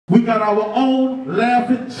We got our own laugh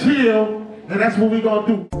and chill, and that's what we gonna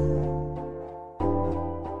do.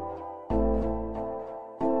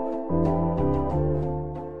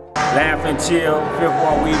 Laugh and chill, 5th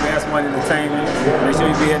Wall WeBe S1 Entertainment. Make sure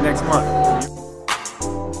you be here next month.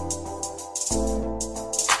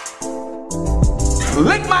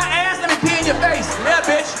 Lick my ass, let me pee in your face. Yeah,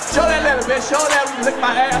 bitch. Show that letter, bitch. Show that you lick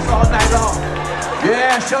my ass all night long.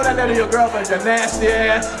 Yeah, show that letter to your girlfriend, your nasty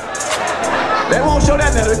ass. They won't show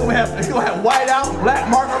that letter. They're gonna have white out, black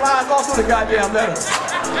marker lines all through the goddamn letter.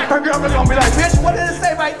 Her girlfriend's gonna be like, bitch, what did it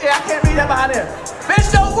say right there? I can't read that behind there.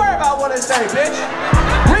 Bitch, don't worry about what it say, bitch.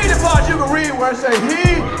 Read the part you can read where it say,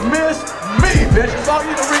 he missed me, bitch. That's all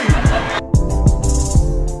you can read.